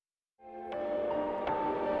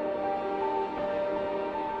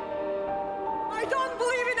I don't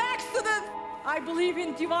believe in accident. I believe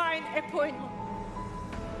in divine appointment.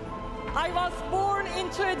 I was born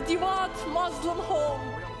into a devout Muslim home,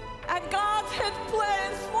 and God had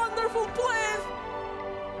plans, wonderful plans.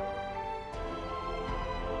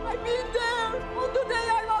 I've been there on the day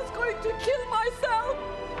I was going to kill myself.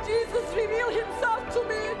 Jesus revealed himself to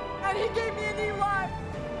me, and he gave me a new life.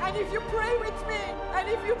 And if you pray with me, and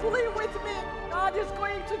if you believe with me, God is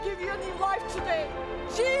going to give you a new life today.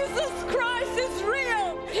 Jesus Christ is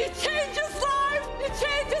real. He changes lives, he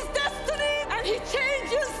changes destiny, and he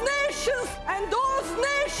changes nations. And those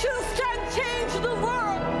nations can change the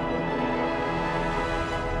world.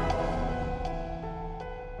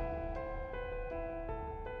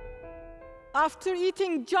 After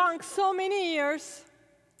eating junk so many years,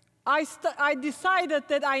 I decided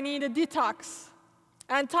that I need a detox.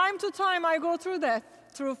 And time to time I go through that,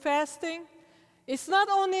 through fasting. It's not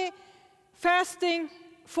only fasting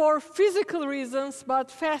for physical reasons,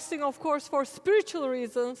 but fasting, of course, for spiritual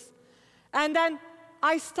reasons. And then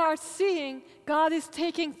I start seeing God is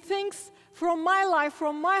taking things from my life,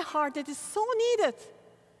 from my heart that is so needed.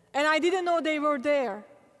 And I didn't know they were there.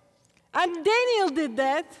 And Daniel did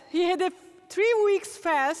that. He had a 3 weeks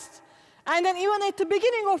fast. And then even at the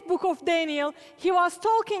beginning of book of Daniel, he was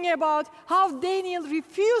talking about how Daniel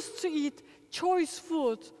refused to eat choice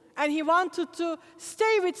food. And he wanted to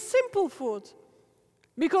stay with simple food.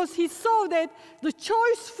 Because he saw that the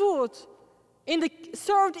choice food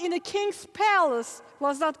served in the king's palace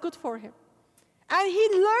was not good for him. And he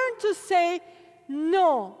learned to say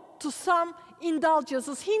no to some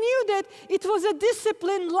indulgences. He knew that it was a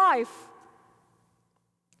disciplined life,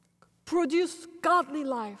 produced godly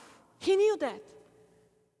life. He knew that.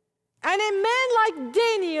 And a man like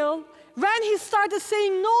Daniel, when he started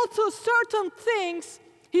saying no to certain things,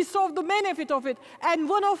 he saw the benefit of it. And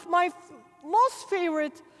one of my most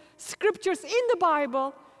favorite scriptures in the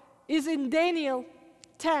Bible is in Daniel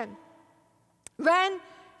 10. When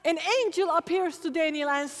an angel appears to Daniel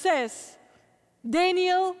and says,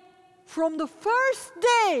 Daniel, from the first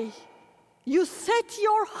day you set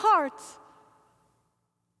your heart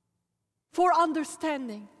for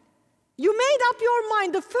understanding. You made up your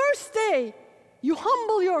mind the first day you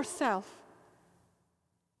humble yourself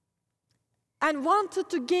and wanted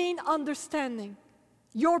to gain understanding.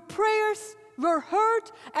 Your prayers were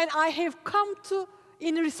heard, and I have come to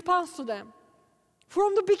in response to them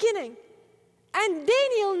from the beginning. And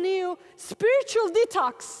Daniel knew spiritual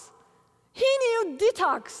detox. He knew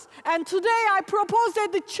detox. And today I propose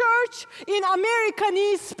that the church in America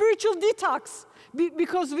needs spiritual detox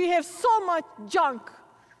because we have so much junk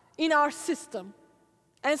in our system.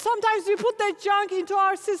 And sometimes we put that junk into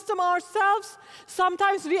our system ourselves.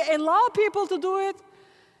 Sometimes we allow people to do it.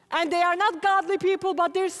 And they are not godly people,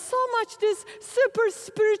 but there's so much this super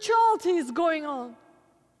spirituality is going on.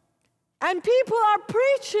 And people are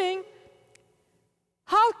preaching,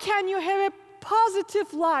 how can you have a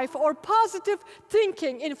positive life or positive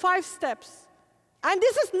thinking in 5 steps? And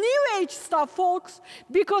this is New Age stuff, folks,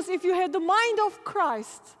 because if you have the mind of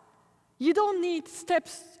Christ, you don't need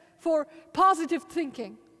steps for positive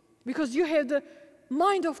thinking because you have the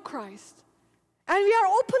mind of Christ. And we are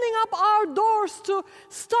opening up our doors to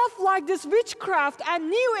stuff like this witchcraft and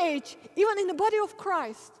New Age, even in the body of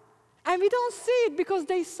Christ. And we don't see it because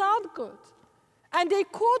they sound good. And they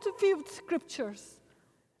quote a few scriptures.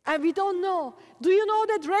 And we don't know. Do you know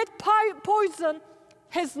that red poison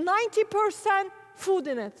has 90% food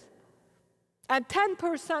in it and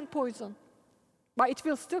 10% poison? But it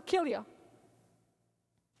will still kill you.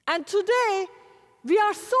 And today, we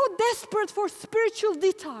are so desperate for spiritual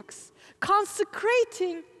detox,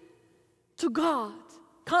 consecrating to God.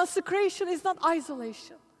 Consecration is not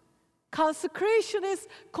isolation. Consecration is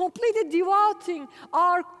completely devoting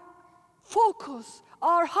our focus,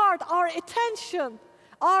 our heart, our attention,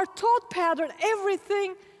 our thought pattern,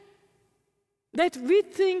 everything that we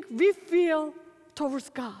think, we feel towards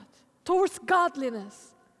God, towards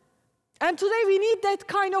godliness. And today we need that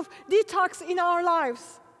kind of detox in our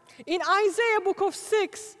lives. In Isaiah book of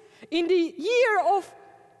 6, in the year of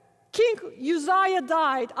King Uzziah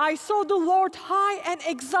died, I saw the Lord high and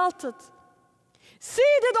exalted,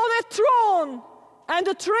 seated on a throne, and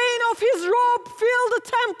the train of his robe filled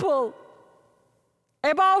the temple.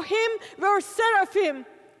 Above him were seraphim,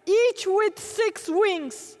 each with 6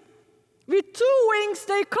 wings. With 2 wings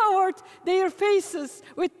they covered their faces,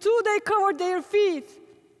 with 2 they covered their feet,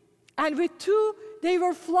 and with 2 they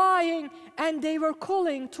were flying, and they were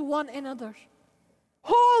calling to one another.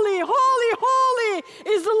 Holy, holy, holy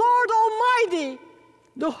is the Lord Almighty.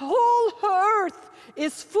 The whole earth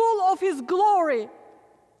is full of his glory.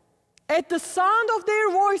 At the sound of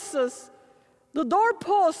their voices, The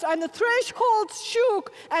doorposts and the thresholds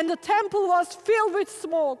shook, and the temple was filled with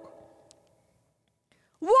smoke.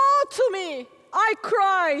 Woe to me, I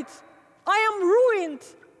cried. I am ruined,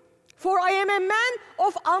 for I am a man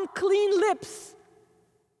of unclean lips,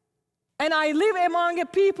 and I live among a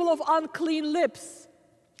people of unclean lips,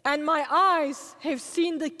 and my eyes have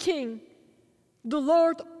seen the King, the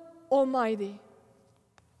Lord Almighty.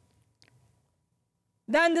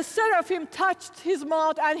 Then the seraphim touched his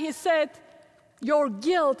mouth, and he said, your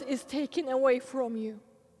guilt is taken away from you.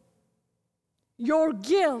 Your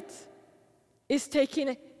guilt is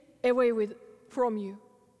taken away from you.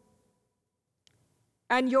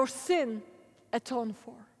 And your sin atoned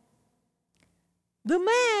for. The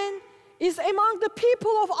man is among the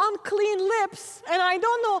people of unclean lips. And I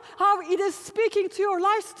don't know how it is speaking to your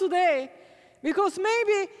lives today. Because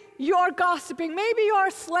maybe you are gossiping, maybe you are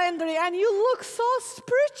slandering, and you look so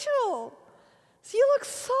spiritual. You look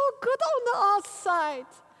so good on the outside,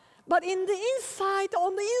 but on the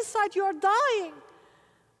inside you are dying.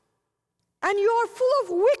 And you are full of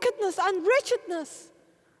wickedness and wretchedness.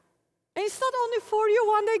 And it's not only for you.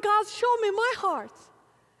 One day God showed me my heart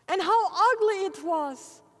and how ugly it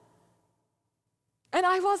was. And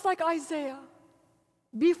I was like Isaiah.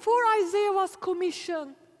 Before Isaiah was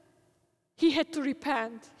commissioned, he had to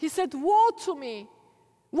repent. He said, woe to me.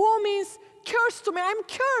 Woe means curse to me. I'm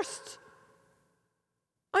cursed.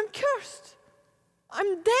 I'm cursed.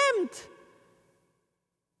 I'm damned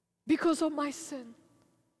because of my sin.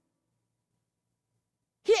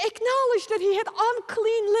 He acknowledged that he had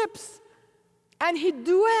unclean lips, and he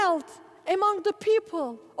dwelt among the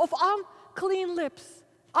people of unclean lips.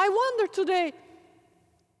 I wonder today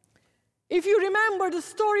if you remember the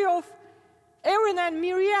story of Aaron and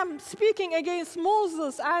Miriam speaking against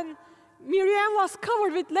Moses, and Miriam was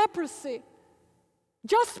covered with leprosy.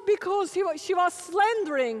 Just because she was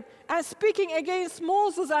slandering and speaking against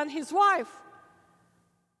Moses and his wife.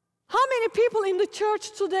 How many people in the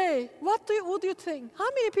church today, would you think? How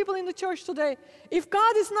many people in the church today, if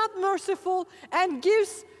God is not merciful and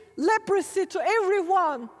gives leprosy to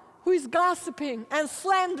everyone who is gossiping and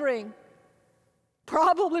slandering,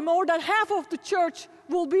 probably more than half of the church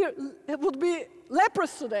would be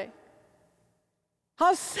leprous today.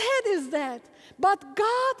 How sad is that? But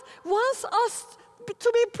God wants us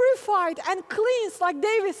to be purified and cleansed, like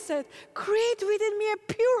David said, create within me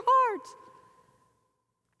a pure heart.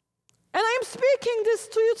 And I am speaking this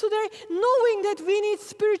to you today, knowing that we need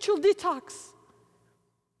spiritual detox.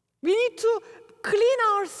 We need to clean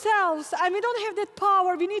ourselves, and we don't have that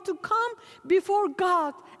power. We need to come before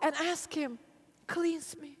God and ask Him,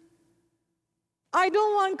 cleanse me. I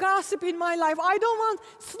don't want gossip in my life. I don't want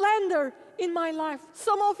slander in my life.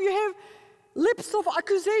 Some of you have lips of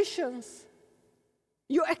accusations.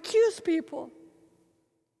 You accuse people.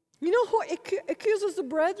 You know who accuses the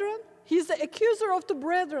brethren? He's the accuser of the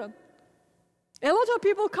brethren. A lot of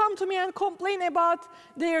people come to me and complain about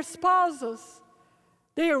their spouses,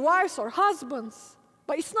 their wives or husbands.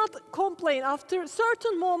 But it's not complaint. After a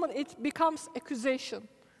certain moment, it becomes accusation,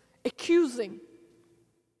 accusing.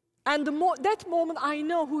 And that moment, I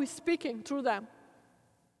know who is speaking through them.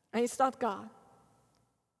 And it's not God.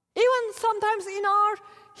 Even sometimes in our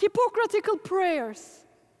hypocritical prayers,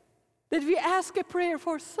 that we ask a prayer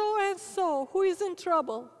for so-and-so who is in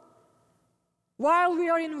trouble, while we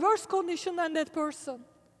are in worse condition than that person,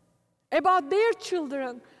 about their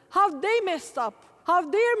children, how they messed up, how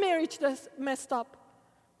their marriage is messed up,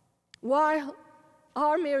 while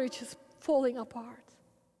our marriage is falling apart.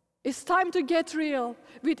 It's time to get real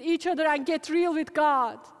with each other and get real with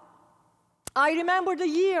God. I remember the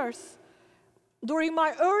years during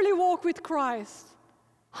my early walk with Christ,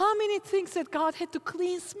 how many things that God had to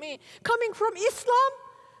cleanse me. Coming from Islam,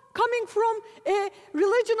 coming from a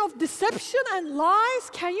religion of deception and lies.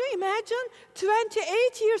 Can you imagine?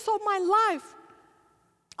 28 years of my life,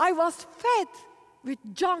 I was fed with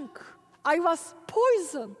junk. I was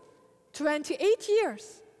poisoned. 28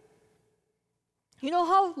 years. You know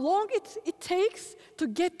how long it takes to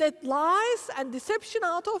get that lies and deception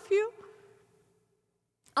out of you?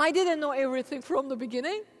 I didn't know everything from the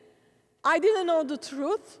beginning. I didn't know the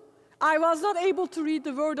truth. I was not able to read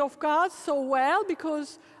the Word of God so well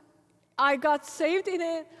because I got saved in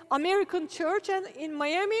an American church and in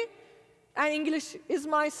Miami, and English is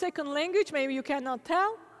my second language. Maybe you cannot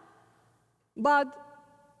tell. But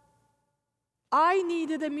I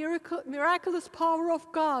needed a miraculous power of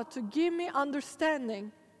God to give me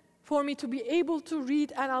understanding for me to be able to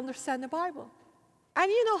read and understand the Bible. And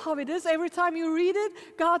you know how it is. Every time you read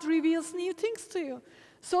it, God reveals new things to you.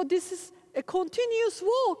 So this is a continuous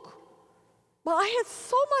walk. But I had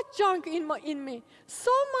so much junk in me,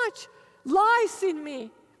 so much lies in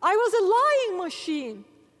me. I was a lying machine.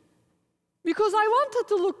 Because I wanted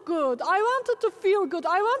to look good. I wanted to feel good.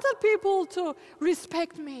 I wanted people to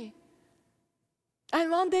respect me. And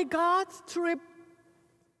one day God, through a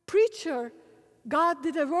preacher, God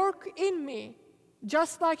did a work in me,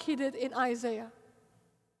 just like He did in Isaiah.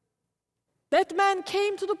 That man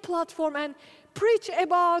came to the platform and preached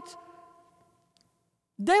about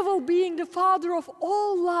devil being the father of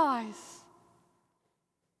all lies.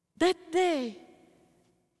 That day,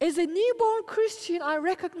 as a newborn Christian, I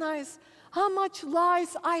recognized how much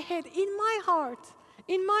lies I had in my heart,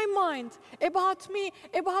 in my mind, about me,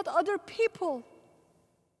 about other people.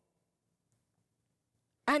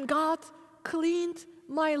 And God cleaned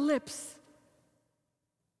my lips.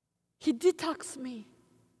 He detoxed me.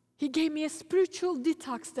 He gave me a spiritual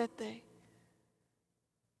detox that day.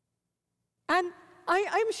 And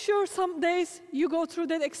I'm sure some days you go through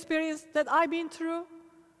that experience that I've been through.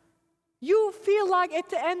 You feel like at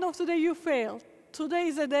the end of the day you failed. Today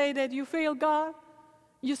is a day that you fail God.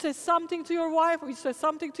 You said something to your wife, or you said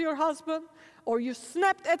something to your husband, or you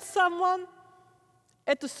snapped at someone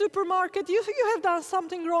at the supermarket. You have done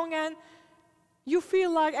something wrong, and you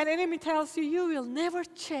feel like an enemy tells you, you will never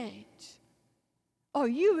change. Or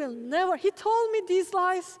you will never. He told me these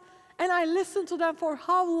lies, and I listened to them for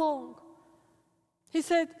how long? He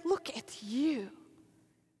said, look at you.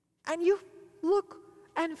 And you look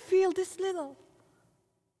and feel this little.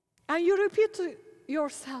 And you repeat to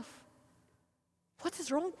yourself, what is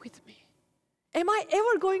wrong with me? Am I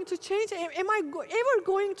ever going to change? Am I ever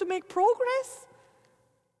going to make progress?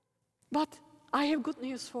 But I have good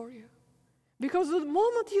news for you. Because the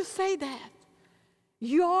moment you say that,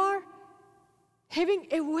 you are having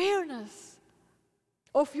awareness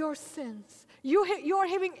of your sins. You are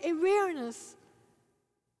having awareness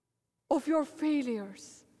of your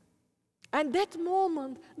failures. And that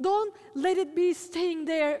moment, don't let it be staying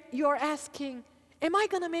there. You're asking, am I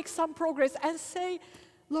going to make some progress? And say,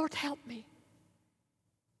 Lord, help me.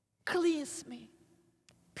 Cleanse me.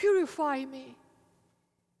 Purify me.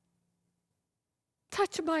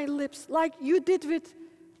 Touch my lips like you did with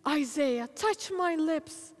Isaiah. Touch my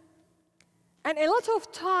lips. And a lot of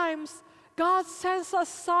times, God sends us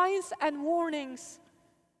signs and warnings.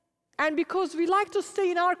 And because we like to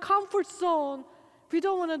stay in our comfort zone, we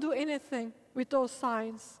don't want to do anything with those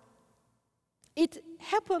signs. It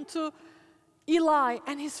happened to Eli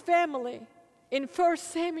and his family in 1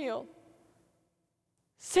 Samuel.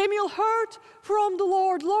 Samuel heard from the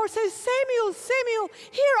Lord. Lord says, Samuel, Samuel,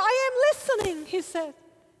 here I am listening, he said.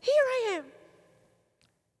 Here I am.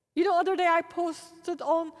 You know, other day I posted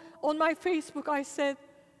on my Facebook, I said,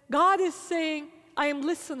 God is saying, I am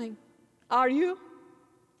listening. Are you?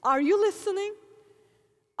 Are you listening?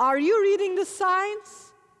 Are you reading the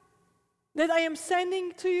signs that I am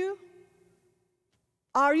sending to you?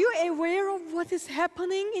 Are you aware of what is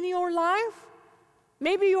happening in your life?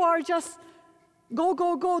 Maybe you are just go,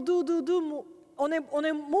 do on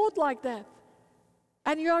a mode like that.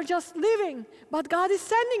 And you are just living. But God is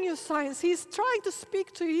sending you signs. He's trying to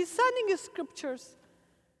speak to you. He's sending you scriptures.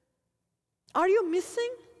 Are you missing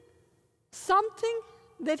something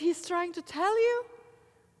that He's trying to tell you?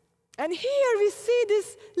 And here we see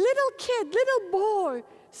this little kid, little boy,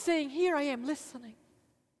 saying, here I am listening.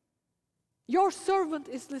 Your servant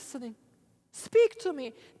is listening. Speak to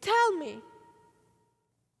me. Tell me.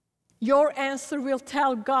 Your answer will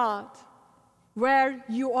tell God where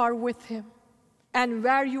you are with Him and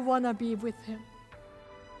where you want to be with Him.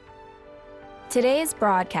 Today's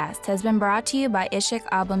broadcast has been brought to you by Ishak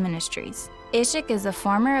Abba Ministries. Ishak is a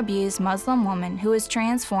former abused Muslim woman who was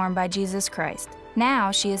transformed by Jesus Christ.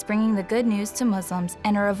 Now she is bringing the good news to Muslims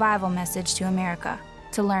and a revival message to America.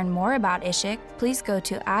 To learn more about Ishak, please go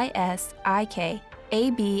to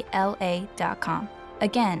isikabla.com.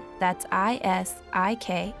 Again, that's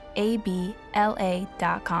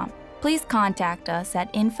isikabla.com. Please contact us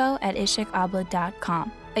at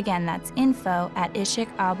info@ishakabla.com. Again, that's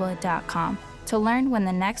info@ishakabla.com to learn when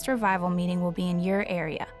the next revival meeting will be in your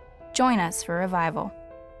area. Join us for revival.